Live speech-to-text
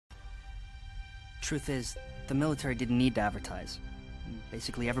Truth is, the military didn't need to advertise.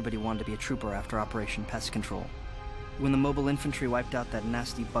 Basically, everybody wanted to be a trooper after Operation Pest Control. When the mobile infantry wiped out that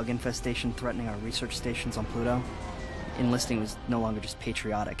nasty bug infestation threatening our research stations on Pluto, enlisting was no longer just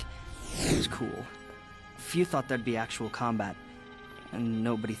patriotic. It was cool. Few thought there'd be actual combat, and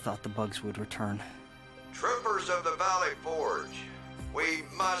nobody thought the bugs would return. Troopers of the Valley Forge, we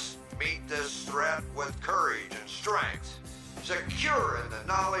must meet this threat with courage and strength, secure in the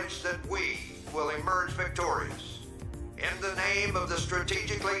knowledge that we will emerge victorious. In the name of the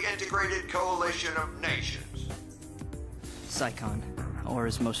strategically integrated coalition of nations. Psychon, or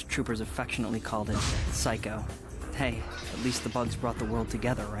as most troopers affectionately called it, Psycho. Hey, at least the bugs brought the world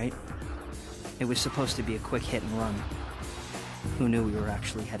together, right? It was supposed to be a quick hit and run. Who knew we were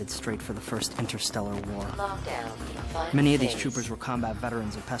actually headed straight for the first interstellar war? Many of these troopers were combat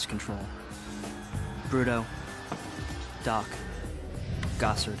veterans of pest control. Bruto, Doc,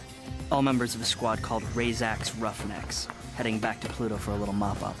 Gossard, all members of a squad called Razak's Roughnecks, heading back to Pluto for a little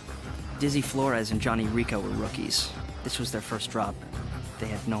mop-up. Dizzy Flores and Johnny Rico were rookies. This was their first drop. They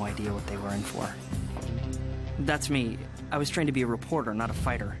had no idea what they were in for. That's me. I was trained to be a reporter, not a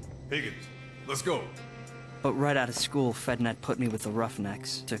fighter. Higgins, let's go. But right out of school, FedNet put me with the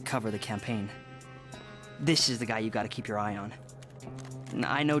Roughnecks to cover the campaign. This is the guy you gotta keep your eye on.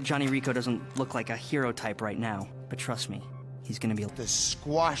 I know Johnny Rico doesn't look like a hero type right now, but trust me, he's gonna be able to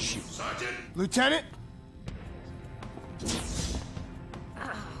squash you. Sergeant! Lieutenant?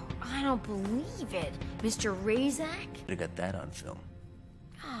 Oh, I don't believe it. Mr. Razak? I got that on film.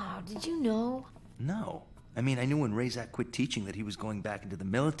 Oh, did you know? No. I mean, I knew when Razak quit teaching that he was going back into the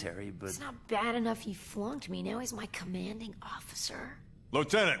military, but... It's not bad enough he flunked me. Now he's my commanding officer.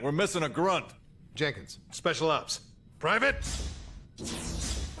 Lieutenant, we're missing a grunt. Jenkins, Special Ops. Private?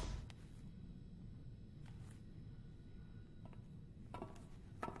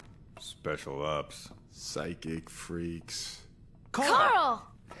 Special Ops. Psychic freaks. Carl!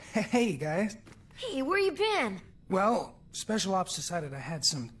 Hey, guys. Hey, where you been? Well, Special Ops decided I had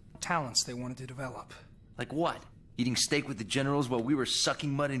some talents they wanted to develop. Like what? Eating steak with the generals while we were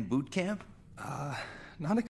sucking mud in boot camp? Not